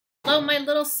Hello, my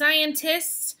little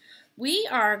scientists. We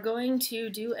are going to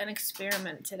do an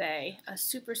experiment today, a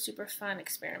super fun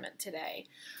experiment today.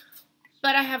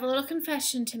 But I have a little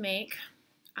confession to make.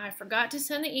 I forgot to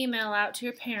send the email out to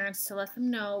your parents to let them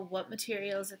know what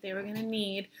materials that they were going to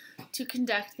need to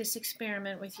conduct this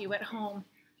experiment with you at home.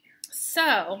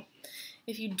 So,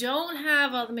 if you don't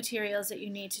have all the materials that you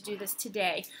need to do this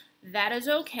today, that is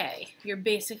okay. You're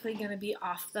basically going to be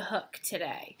off the hook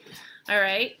today. All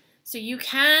right? So you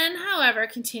can, however,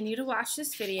 continue to watch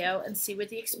this video and see what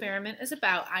the experiment is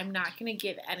about. I'm not going to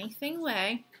give anything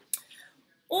away.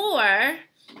 Or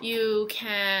you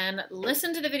can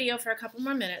listen to the video for a couple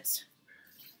more minutes,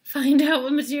 find out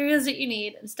what materials that you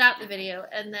need, and stop the video,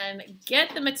 and then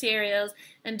get the materials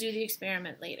and do the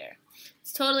experiment later.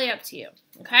 It's totally up to you,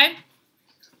 okay?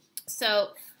 So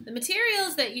the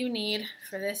materials that you need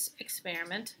for this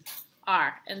experiment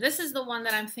are, and this is the one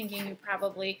that I'm thinking you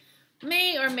probably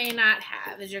may or may not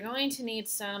have, is you're going to need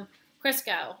some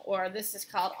Crisco, or this is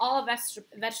called all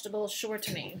vegetable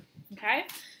shortening, okay,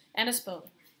 and a spoon,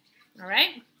 all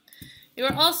right?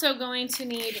 You're also going to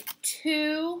need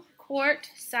 2 quart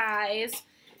size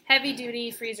heavy-duty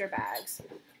freezer bags.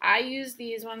 I use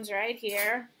these ones right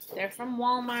here. They're from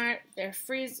Walmart. They're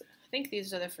I think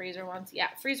these are the freezer ones. Yeah,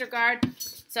 freezer guard.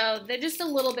 So they're just a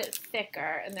little bit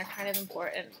thicker, and they're kind of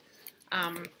important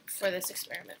for this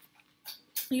experiment.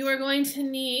 You are going to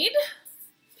need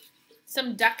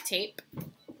some duct tape.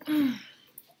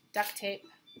 Duct tape.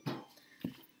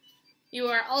 You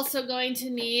are also going to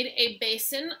need a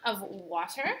basin of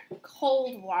water,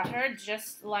 cold water,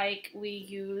 just like we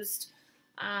used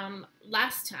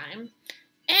last time.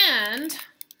 And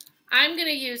I'm going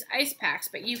to use ice packs,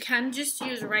 but you can just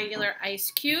use regular ice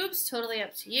cubes, totally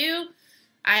up to you.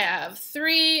 I have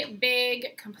 3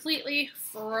 big, completely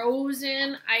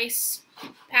frozen ice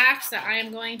packs that I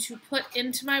am going to put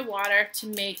into my water to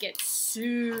make it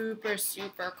super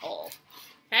cold.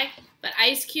 Okay? But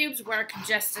ice cubes work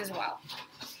just as well.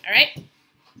 All right?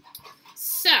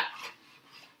 So,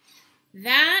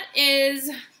 that is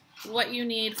what you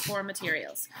need for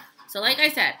materials. So, like I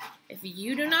said, if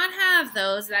you do not have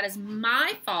those, that is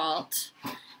my fault,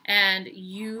 and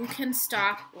you can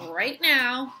stop right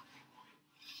now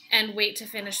and wait to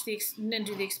finish and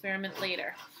do the experiment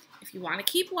later. If you want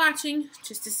to keep watching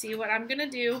just to see what I'm going to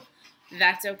do,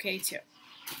 that's okay too.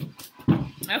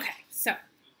 Okay, so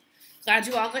glad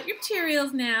you all got your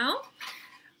materials now.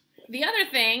 The other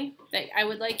thing that I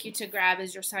would like you to grab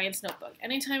is your science notebook.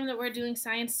 Anytime that we're doing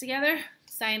science together,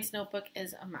 science notebook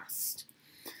is a must.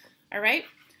 All right?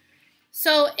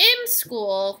 So in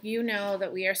school, you know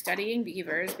that we are studying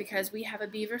beavers because we have a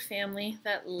beaver family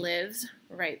that lives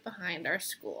right behind our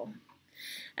school.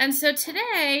 And so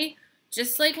today,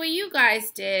 just like what you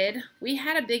guys did, we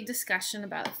had a big discussion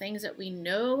about things that we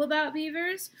know about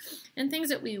beavers and things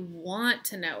that we want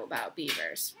to know about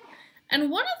beavers.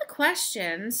 And one of the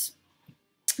questions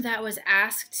that was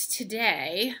asked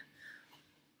today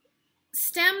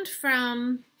stemmed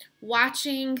from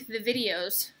watching the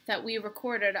videos that we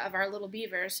recorded of our little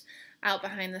beavers out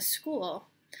behind the school.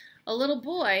 A little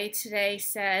boy today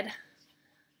said,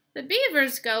 "The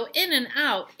beavers go in and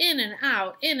out, in and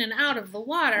out, in and out of the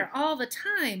water all the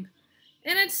time.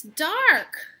 And it's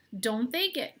dark. Don't they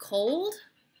get cold?"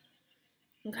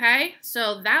 Okay,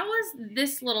 so that was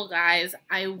this little guy's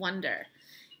I wonder.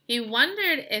 He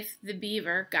wondered if the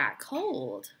beaver got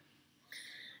cold.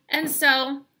 And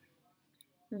so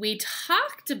we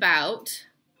talked about,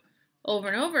 over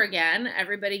and over again,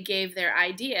 everybody gave their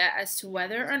idea as to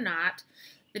whether or not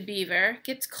the beaver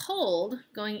gets cold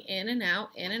going in and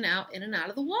out, in and out, in and out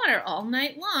of the water all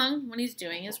night long when he's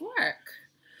doing his work.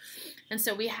 And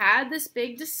so we had this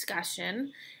big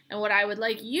discussion, and what I would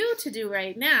like you to do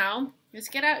right now is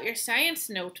get out your science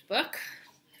notebook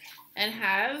and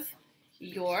have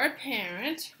your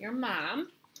parent, your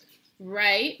mom,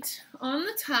 write on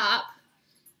the top,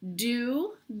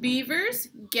 "Do beavers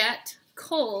get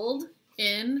cold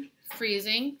in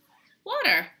freezing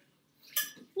water?"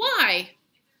 Why?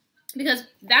 Because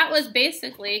that was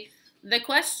basically the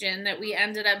question that we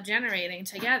ended up generating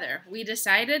together. We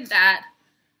decided that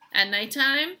at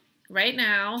nighttime, right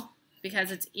now,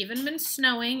 because it's even been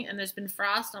snowing and there's been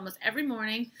frost almost every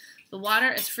morning, the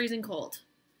water is freezing cold.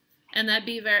 And that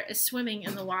beaver is swimming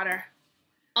in the water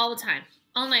all the time,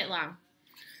 all night long.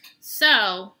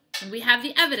 So we have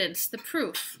the evidence, the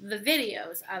proof, the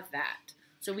videos of that.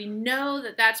 So we know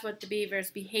that that's what the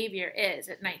beaver's behavior is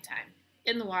at nighttime.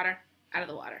 In the water, out of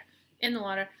the water. In the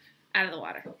water, out of the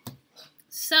water.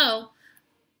 So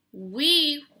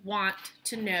we want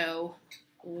to know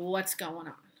what's going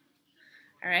on.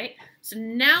 All right? So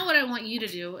now what I want you to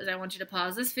do is I want you to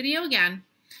pause this video again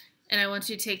And I want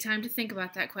you to take time to think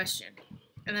about that question.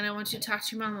 And then I want you to talk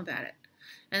to your mom about it.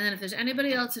 And then if there's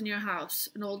anybody else in your house,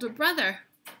 an older brother,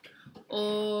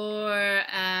 or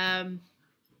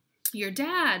your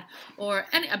dad, or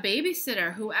a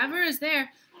babysitter, whoever is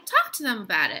there, talk to them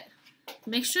about it.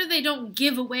 Make sure they don't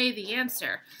give away the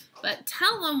answer, but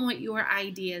tell them what your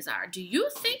ideas are. Do you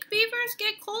think beavers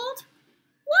get cold?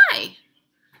 Why?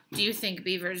 Do you think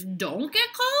beavers don't get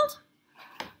cold?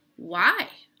 Why?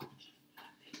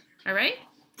 All right,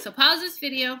 so pause this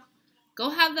video, go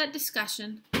have that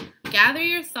discussion, gather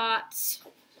your thoughts,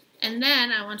 and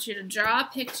then I want you to draw a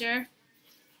picture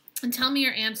and tell me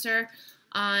your answer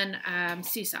on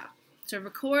Seesaw. So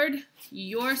record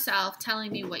yourself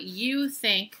telling me what you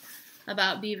think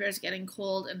about beavers getting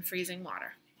cold in freezing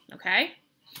water, okay?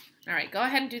 All right, go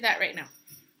ahead and do that right now.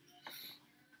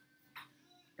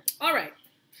 All right,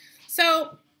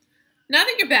 so now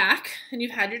that you're back and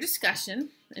you've had your discussion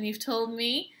and you've told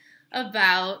me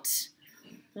about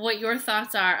what your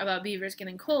thoughts are about beavers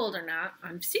getting cold or not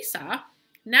on Seesaw,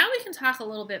 now we can talk a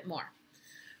little bit more.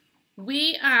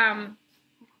 I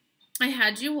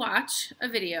had you watch a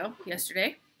video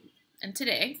yesterday and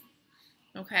today,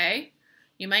 okay?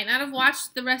 You might not have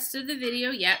watched the rest of the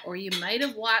video yet, or you might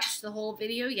have watched the whole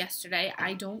video yesterday.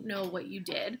 I don't know what you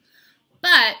did,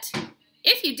 but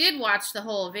if you did watch the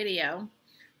whole video,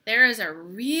 there is a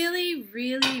really,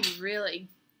 really, really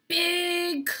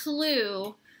big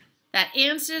clue that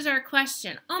answers our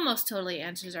question, almost totally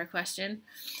answers our question,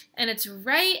 and it's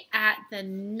right at the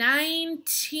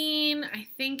 19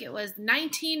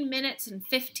 minutes and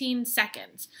 15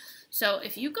 seconds. So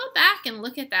if you go back and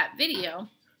look at that video,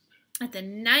 at the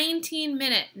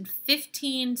 19-minute and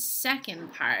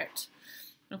 15-second part,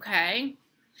 okay,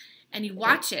 and you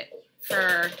watch it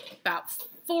for about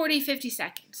 40-50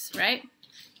 seconds, right,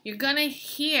 you're going to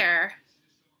hear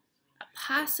a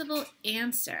possible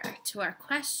answer to our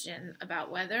question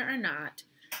about whether or not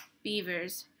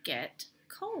beavers get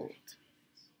cold,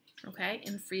 okay,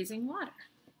 in freezing water.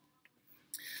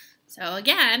 So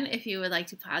again, if you would like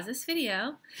to pause this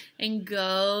video and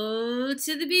go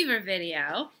to the beaver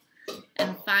video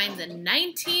and find the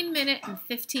 19-minute and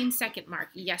 15-second mark.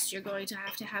 Yes, you're going to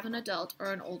have an adult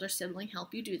or an older sibling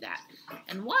help you do that.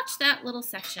 And watch that little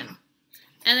section.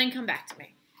 And then come back to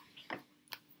me.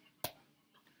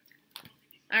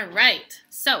 All right.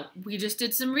 So we just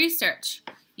did some research.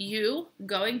 You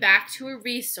going back to a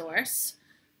resource,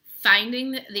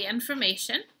 finding the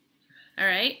information, all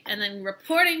right, and then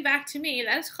reporting back to me,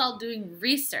 that is called doing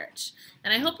research.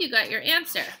 And I hope you got your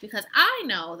answer, because I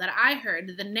know that I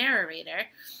heard the narrator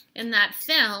in that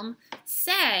film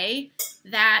say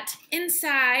that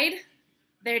inside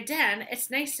their den, it's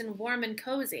nice and warm and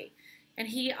cozy. And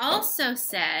he also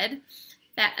said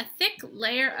that a thick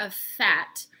layer of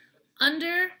fat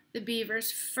under the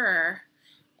beaver's fur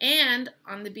and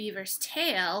on the beaver's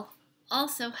tail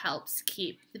also helps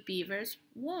keep the beavers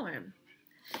warm.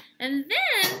 And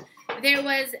then there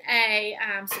was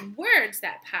some words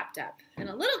that popped up and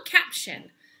a little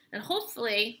caption. And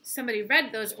hopefully somebody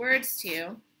read those words to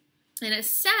you. And it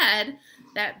said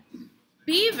that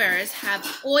beavers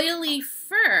have oily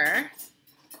fur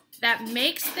that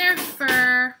makes their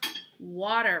fur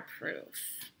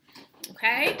waterproof.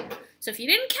 Okay? So if you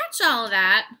didn't catch all of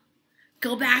that,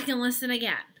 go back and listen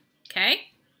again. Okay?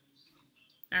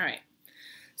 All right.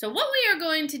 So what we are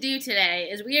going to do today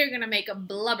is we are going to make a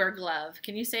blubber glove.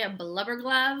 Can you say a blubber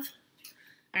glove?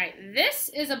 All right,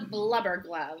 this is a blubber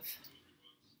glove.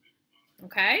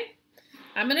 Okay?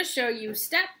 I'm going to show you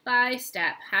step by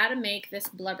step how to make this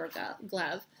blubber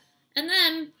glove. And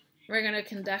then we're going to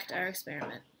conduct our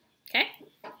experiment. Okay?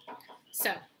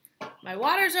 So, my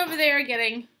water's over there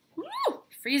getting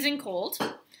freezing cold.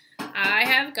 I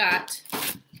have got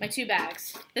my 2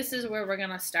 bags. This is where we're going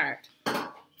to start.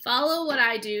 Follow what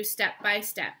I do step by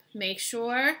step. Make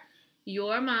sure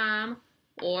your mom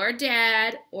or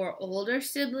dad or older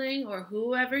sibling or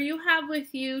whoever you have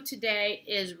with you today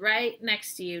is right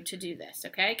next to you to do this,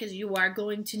 okay? Because you are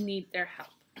going to need their help.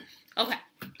 Okay.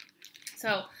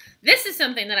 So this is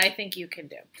something that I think you can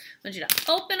do. I want you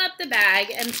to open up the bag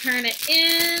and turn it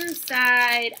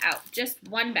inside out. Just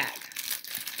one bag.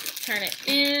 Turn it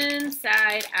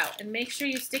inside out. And make sure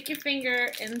you stick your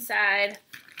finger inside.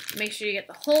 Make sure you get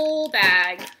the whole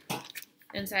bag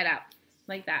inside out,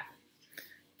 like that.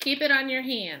 Keep it on your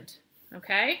hand,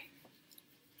 okay?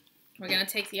 We're going to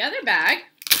take the other bag,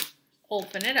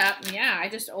 open it up. Yeah, I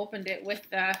just opened it with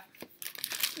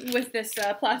this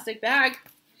plastic bag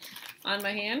on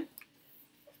my hand.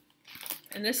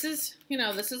 And this is,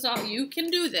 this is all. You can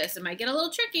do this. It might get a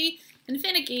little tricky and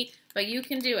finicky, but you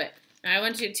can do it. Now I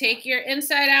want you to take your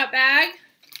inside out bag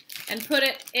and put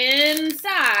it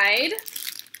inside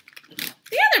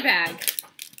the other bag.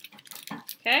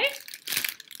 Okay?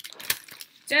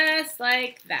 Just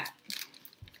like that.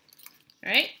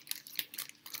 All right?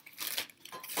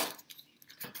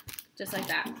 Just like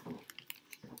that.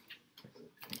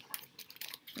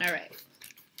 All right.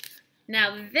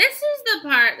 Now, this is the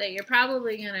part that you're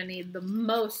probably going to need the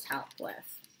most help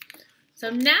with. So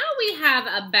now we have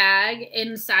a bag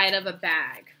inside of a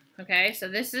bag. Okay, so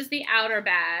this is the outer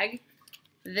bag.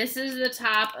 This is the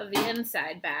top of the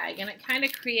inside bag, and it kind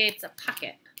of creates a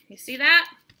pocket. You see that?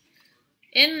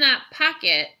 In that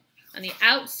pocket, on the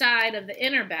outside of the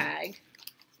inner bag,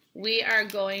 we are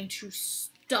going to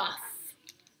stuff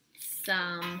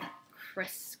some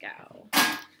Crisco.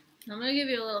 I'm going to give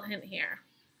you a little hint here.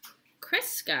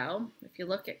 Crisco, if you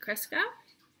look at Crisco,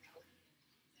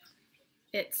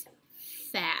 it's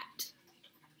fat.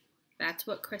 That's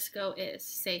what Crisco is.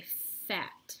 Say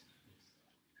fat.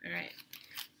 All right.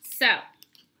 So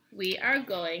we are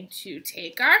going to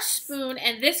take our spoon,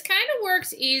 and this kind of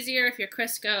works easier if your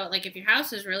Crisco, like if your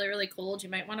house is really, really cold, you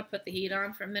might want to put the heat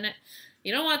on for a minute.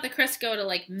 You don't want the Crisco to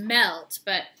like melt,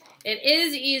 but it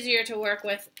is easier to work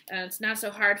with. It's not so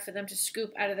hard for them to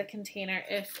scoop out of the container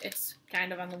if it's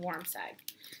kind of on the warm side.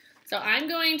 So I'm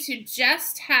going to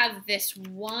just have this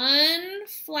one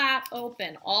flap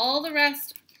open. All the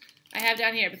rest I have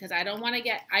down here because I do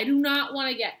not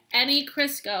want to get any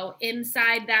Crisco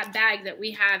inside that bag that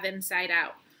we have inside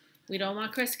out. We don't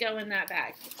want Crisco in that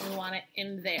bag. We want it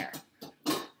in there.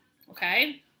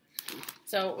 Okay?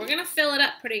 So we're going to fill it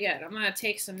up pretty good. I'm going to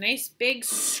take some nice big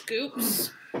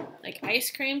scoops, like ice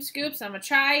cream scoops. I'm going to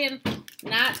try and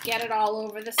not get it all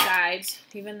over the sides,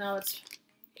 even though it's,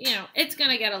 you know, it's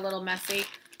going to get a little messy.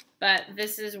 But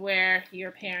this is where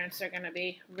your parents are going to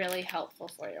be really helpful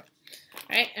for you.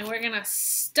 All right, and we're going to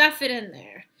stuff it in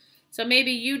there. So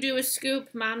maybe you do a scoop,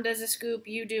 Mom does a scoop,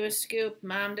 you do a scoop,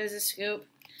 Mom does a scoop.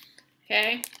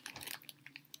 Okay?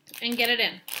 And get it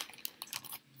in.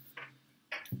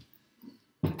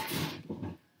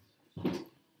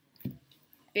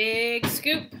 Big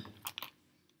scoop.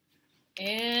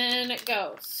 In it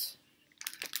goes.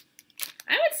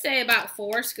 I would say about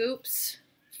 4 scoops.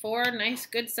 4 nice,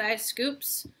 good-sized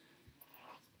scoops.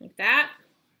 Like that.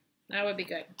 That would be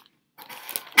good.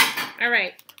 All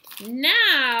right.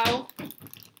 Now,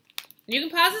 you can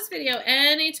pause this video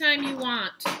anytime you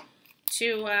want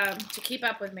to keep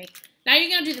up with me. Now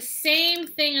you're going to do the same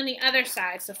thing on the other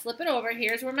side. So flip it over.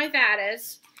 Here's where my vat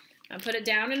is. I'll put it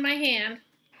down in my hand.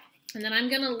 And then I'm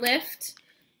going to lift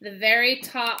the very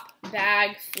top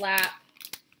bag flap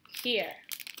here.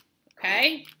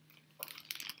 Okay?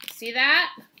 See that?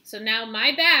 So now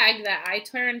my bag that I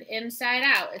turned inside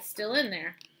out is still in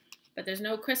there. But there's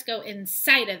no Crisco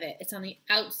inside of it. It's on the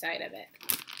outside of it.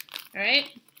 All right?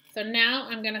 So now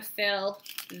I'm going to fill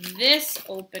this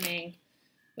opening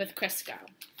with Crisco.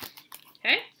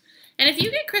 Okay? And if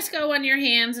you get Crisco on your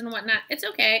hands and whatnot, it's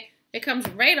okay. It comes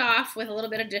right off with a little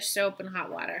bit of dish soap and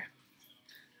hot water.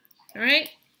 All right?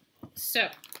 So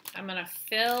I'm going to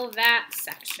fill that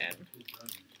section.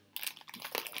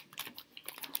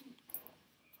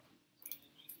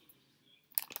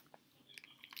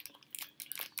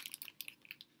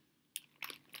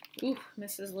 Ooh,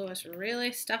 Mrs. Lewis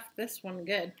really stuffed this one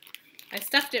good. I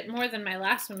stuffed it more than my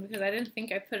last one because I didn't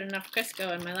think I put enough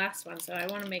Crisco in my last one, so I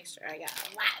want to make sure I got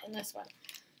a lot in this one.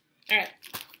 All right.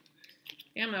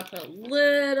 I'm going to put a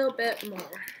little bit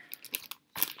more.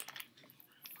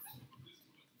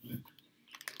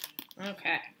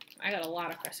 Okay. I got a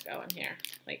lot of Crisco in here.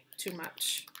 Like, too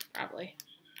much, probably.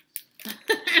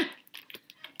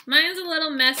 Mine's a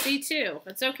little messy, too.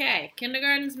 It's okay.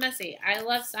 Kindergarten's messy. I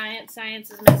love science.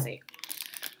 Science is messy.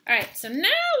 All right, so now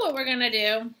what we're going to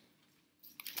do,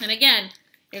 and again,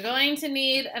 you're going to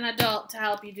need an adult to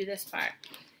help you do this part,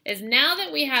 is now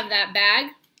that we have that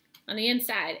bag on the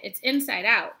inside, it's inside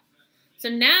out. So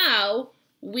now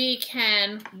we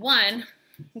can, one,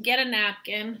 get a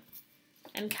napkin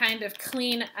and kind of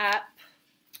clean up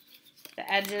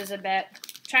the edges a bit.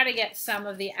 Try to get some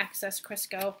of the excess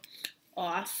Crisco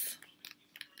off.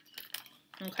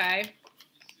 Okay.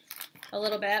 A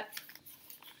little bit.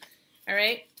 All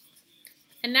right.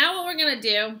 And now what we're going to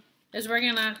do is we're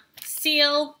going to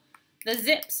seal the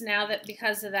zips now that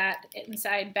because of that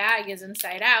inside bag is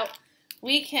inside out,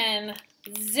 we can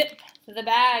zip the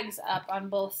bags up on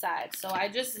both sides. So I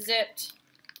just zipped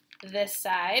this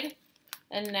side,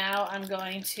 and now I'm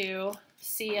going to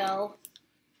seal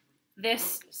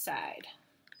this side,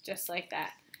 just like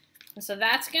that. And so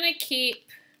that's going to keep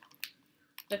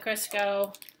the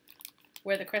Crisco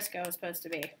where the Crisco is supposed to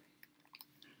be.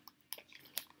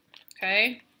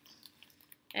 Okay?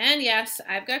 And yes,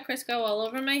 I've got Crisco all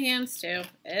over my hands too.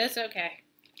 It's okay.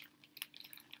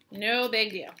 No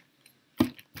big deal.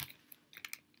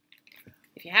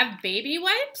 If you have baby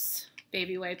wipes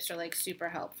are like super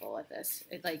helpful with this.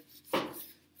 It like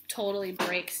totally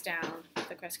breaks down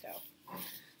the Crisco.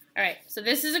 All right, so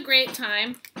this is a great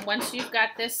time, once you've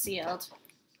got this sealed,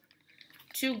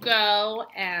 to go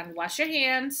and wash your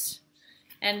hands,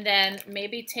 and then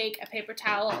maybe take a paper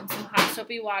towel and some hot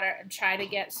soapy water and try to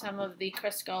get some of the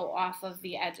Crisco off of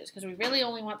the edges, because we really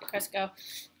only want the Crisco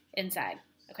inside,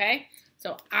 okay?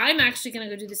 So I'm actually going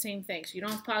to go do the same thing, so you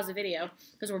don't have to pause the video,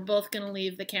 because we're both going to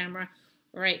leave the camera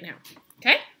right now,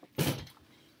 okay?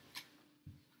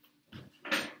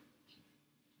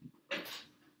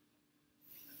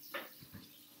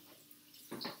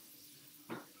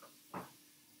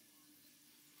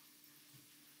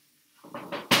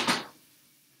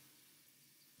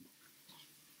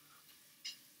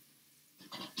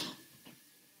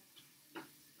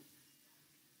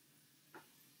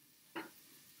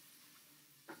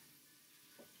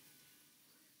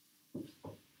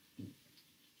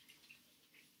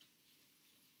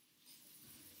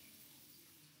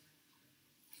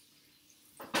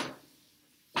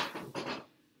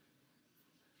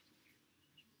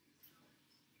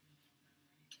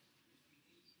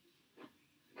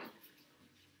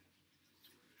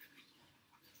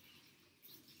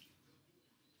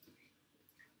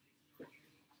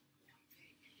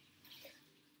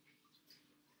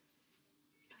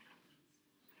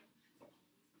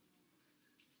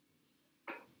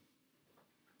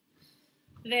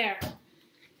 There.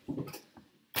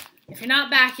 If you're not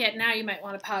back yet, now you might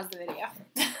want to pause the video.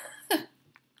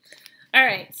 All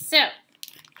right, so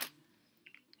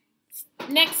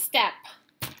next step.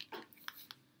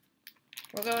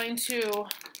 We're going to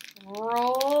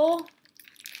roll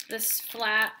this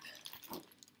flap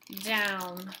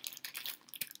down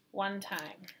one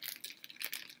time,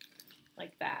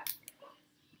 like that,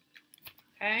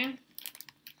 okay?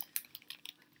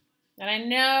 And I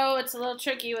know it's a little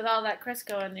tricky with all that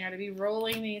Crisco in there to be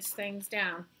rolling these things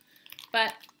down,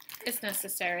 but it's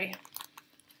necessary.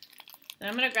 And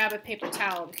I'm going to grab a paper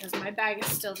towel because my bag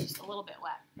is still just a little bit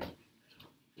wet.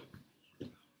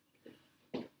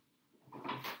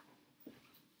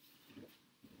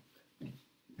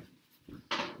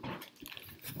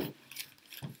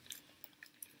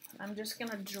 I'm just going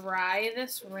to dry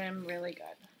this rim really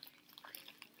good.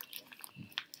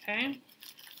 Okay?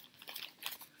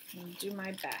 And do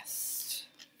my best.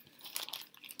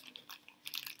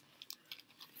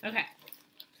 Okay.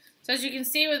 So as you can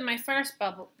see with my first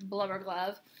blubber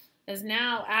glove, is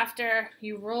now after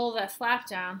you roll the flap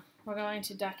down, we're going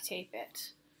to duct tape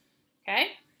it.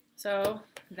 Okay? So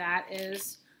that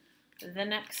is the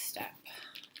next step.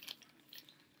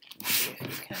 Let's see if you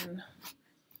can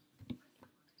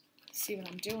see what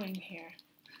I'm doing here.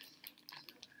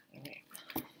 All right.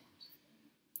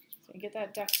 So get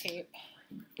that duct tape.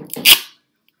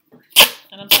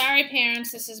 And I'm sorry,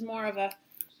 parents, this is more of a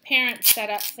parent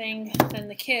setup thing than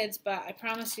the kids, but I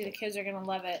promise you the kids are going to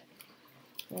love it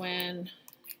when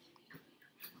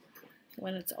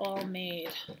it's all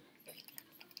made.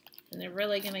 And they're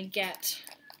really going to get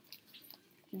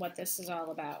what this is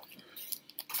all about.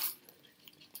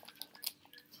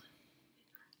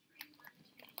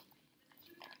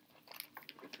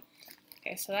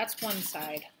 Okay, so that's one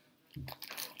side. I'm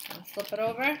going to flip it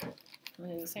over and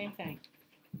do the same thing.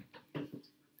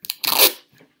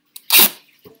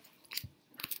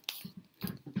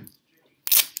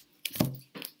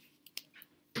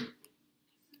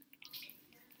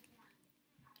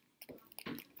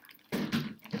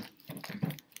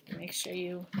 Make sure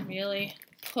you really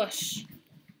push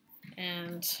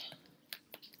and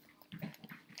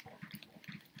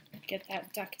get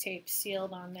that duct tape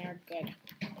sealed on there good.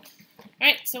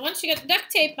 Alright, so once you get the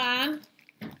duct tape on,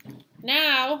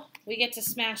 now we get to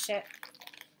smash it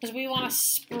because we want to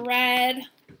spread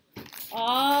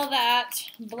all that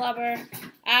blubber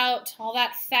out, all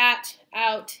that fat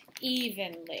out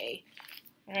evenly.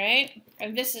 Alright,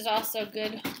 and this is also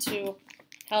good to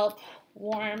help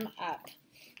warm up.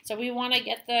 So we want to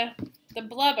get the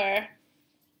blubber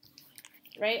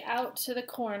right out to the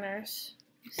corners.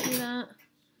 You see that?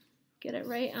 Get it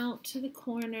right out to the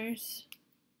corners.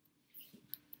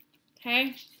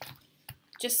 Okay?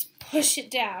 Just push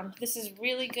it down. This is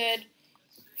really good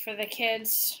for the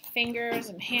kids' fingers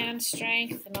and hand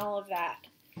strength and all of that.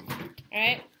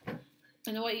 Alright? And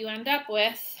then what you end up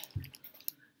with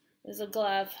is a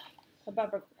glove, a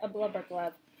blubber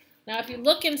glove. Now if you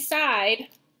look inside,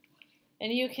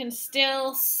 and you can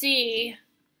still see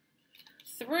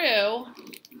through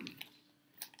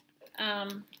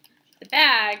the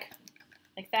bag,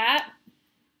 like that.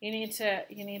 You need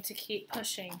to keep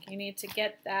pushing. You need to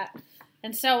get that.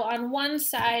 And so on one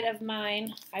side of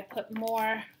mine, I put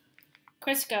more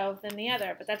Crisco than the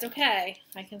other, but that's okay.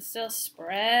 I can still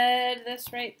spread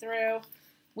this right through.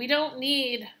 We don't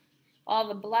need all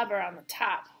the blubber on the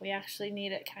top. We actually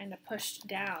need it kind of pushed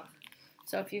down.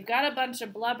 So if you've got a bunch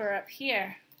of blubber up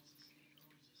here,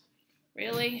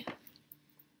 really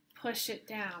push it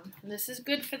down. And this is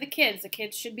good for the kids. The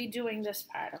kids should be doing this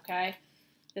part, okay?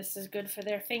 This is good for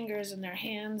their fingers and their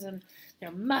hands and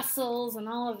their muscles and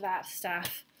all of that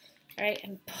stuff, right?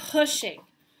 And pushing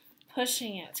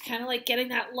it. It's kind of like getting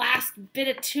that last bit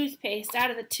of toothpaste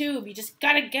out of the tube. You just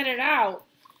got to get it out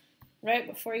right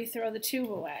before you throw the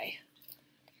tube away.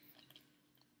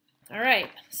 All right,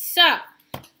 so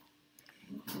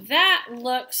that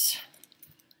looks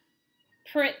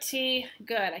pretty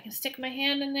good. I can stick my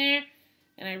hand in there.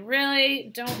 And I really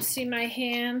don't see my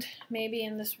hand. Maybe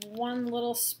in this one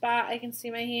little spot I can see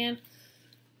my hand.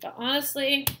 But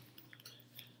honestly,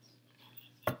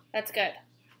 that's good.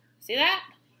 See that?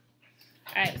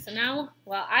 All right, so now,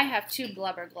 well, I have 2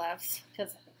 blubber gloves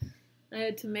because I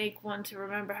had to make one to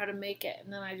remember how to make it.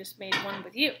 And then I just made one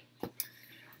with you.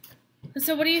 And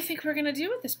so what do you think we're going to do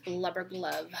with this blubber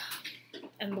glove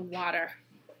and the water?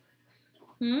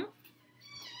 Do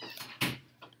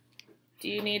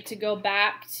you need to go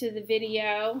back to the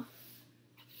video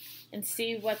and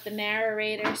see what the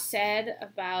narrator said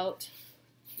about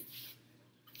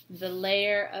the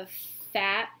layer of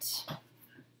fat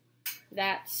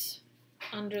that's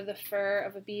under the fur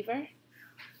of a beaver?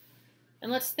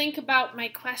 And let's think about my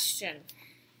question.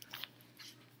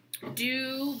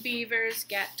 Do beavers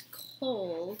get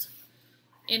cold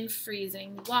in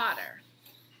freezing water?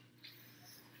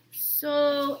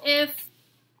 So if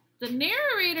the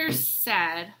narrator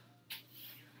said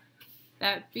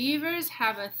that beavers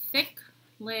have a thick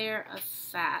layer of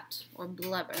fat or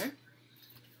blubber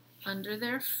under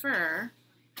their fur,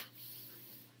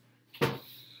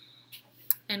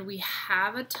 and we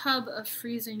have a tub of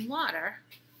freezing water,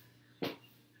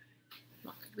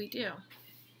 what could we do?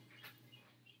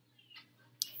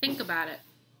 Think about it.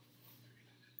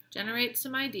 Generate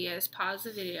some ideas. Pause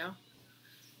the video.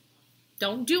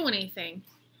 Don't do anything.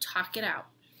 Talk it out.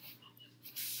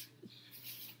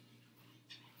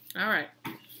 All right,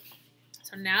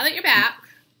 so now that you're back,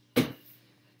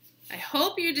 I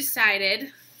hope you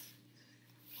decided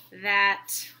that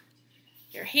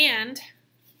your hand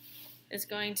is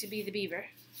going to be the beaver.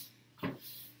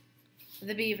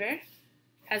 The beaver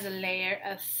has a layer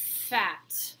of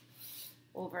fat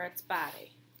over its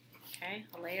body, okay?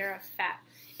 A layer of fat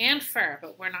and fur,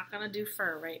 but we're not going to do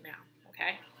fur right now,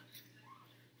 okay?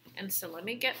 And so let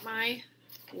me get my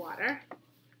water.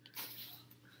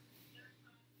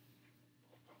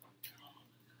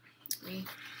 Let me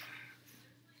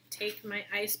take my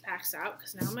ice packs out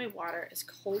because now my water is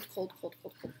cold, cold, cold,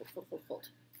 cold, cold, cold, cold, cold, cold.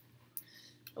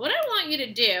 What I want you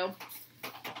to do,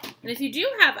 and if you do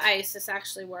have ice, this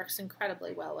actually works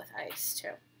incredibly well with ice too.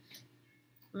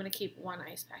 I'm going to keep one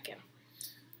ice pack in.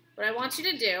 What I want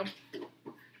you to do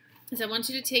is I want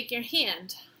you to take your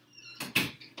hand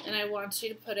and I want you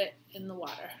to put it in the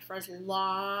water for as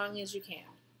long as you can.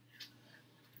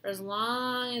 For as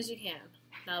long as you can.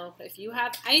 Now, if you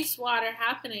have ice water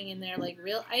happening in there, like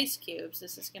real ice cubes,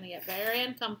 this is going to get very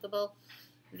uncomfortable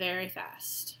very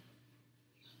fast.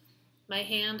 My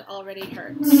hand already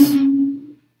hurts.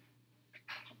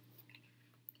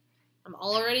 I'm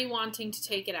already wanting to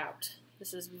take it out.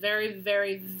 This is very,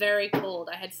 very, very cold.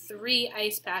 I had 3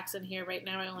 ice packs in here. Right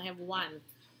now I only have 1.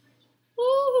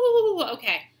 Ooh,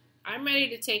 okay. I'm ready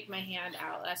to take my hand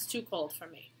out. That's too cold for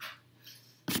me.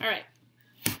 All right.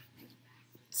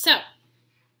 So,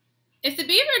 if the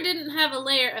beaver didn't have a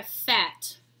layer of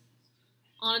fat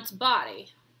on its body,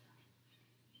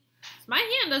 my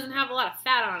hand doesn't have a lot of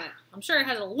fat on it. I'm sure it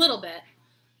has a little bit,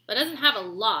 but it doesn't have a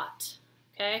lot,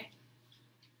 okay?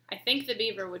 I think the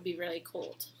beaver would be really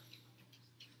cold.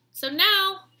 So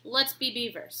now, let's be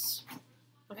beavers,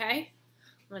 okay?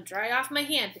 I'm going to dry off my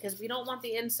hand because we don't want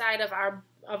the inside of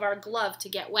our glove to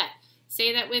get wet.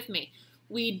 Say that with me.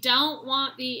 We don't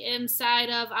want the inside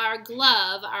of our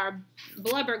glove, our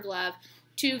blubber glove,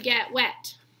 to get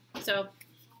wet. So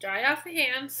dry off the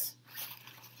hands.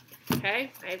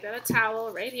 Okay, I've got a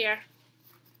towel right here.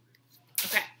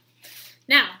 Okay,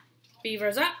 now,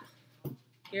 beaver's up.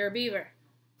 You're a beaver.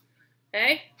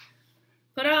 Okay,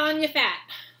 put on your fat.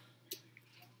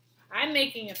 I'm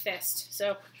making a fist,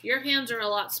 so your hands are a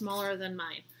lot smaller than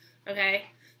mine. Okay,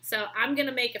 so I'm going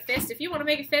to make a fist. If you want to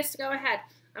make a fist, go ahead.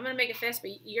 I'm going to make a fist,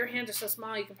 but your hands are so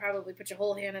small you can probably put your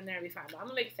whole hand in there and be fine. But I'm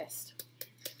going to make a fist.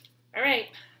 All right.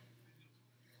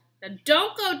 Now,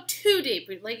 don't go too deep.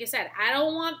 Like I said, I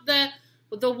don't want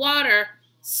the water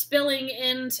spilling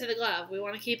into the glove. We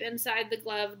want to keep inside the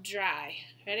glove dry.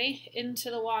 Ready?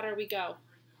 Into the water we go.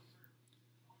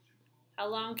 How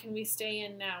long can we stay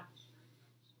in now?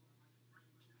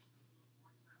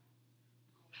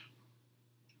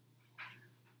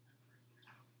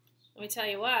 Let me tell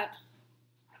you what.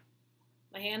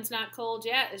 My hand's not cold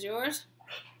yet. Is yours?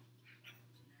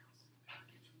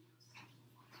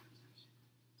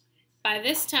 By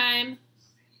this time,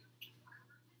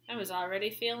 I was already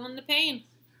feeling the pain.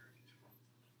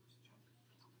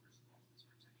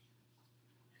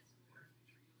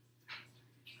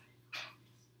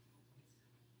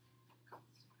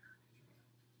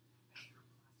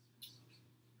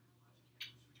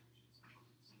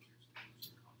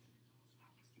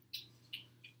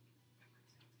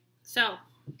 So,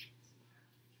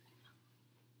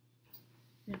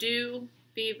 do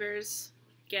beavers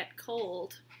get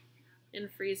cold in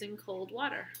freezing cold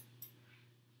water?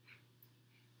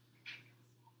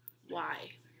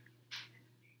 Why?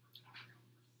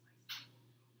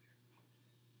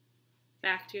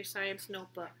 Back to your science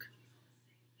notebook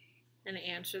and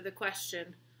answer the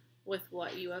question with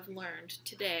what you have learned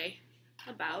today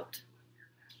about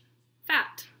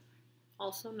fat,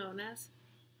 also known as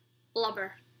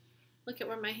blubber. Look at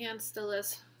where my hand still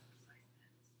is.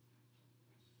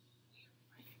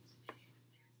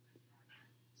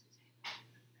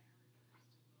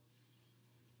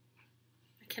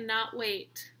 I cannot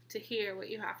wait to hear what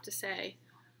you have to say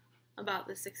about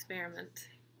this experiment.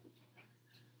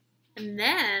 And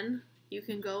then you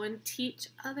can go and teach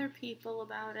other people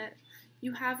about it.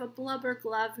 You have a blubber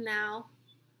glove now.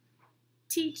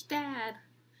 Teach Dad.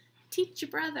 Teach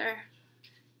your brother.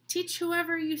 Teach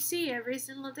whoever you see every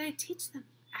single day. Teach them.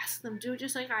 Ask them. Do it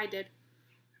just like I did.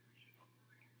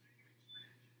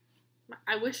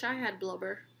 I wish I had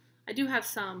blubber. I do have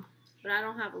some, but I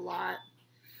don't have a lot.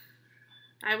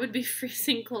 I would be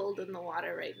freezing cold in the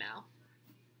water right now.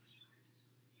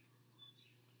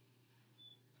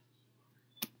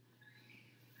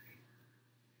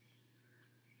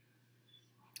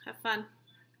 Have fun.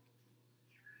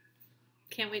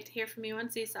 Can't wait to hear from you on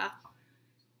Seesaw.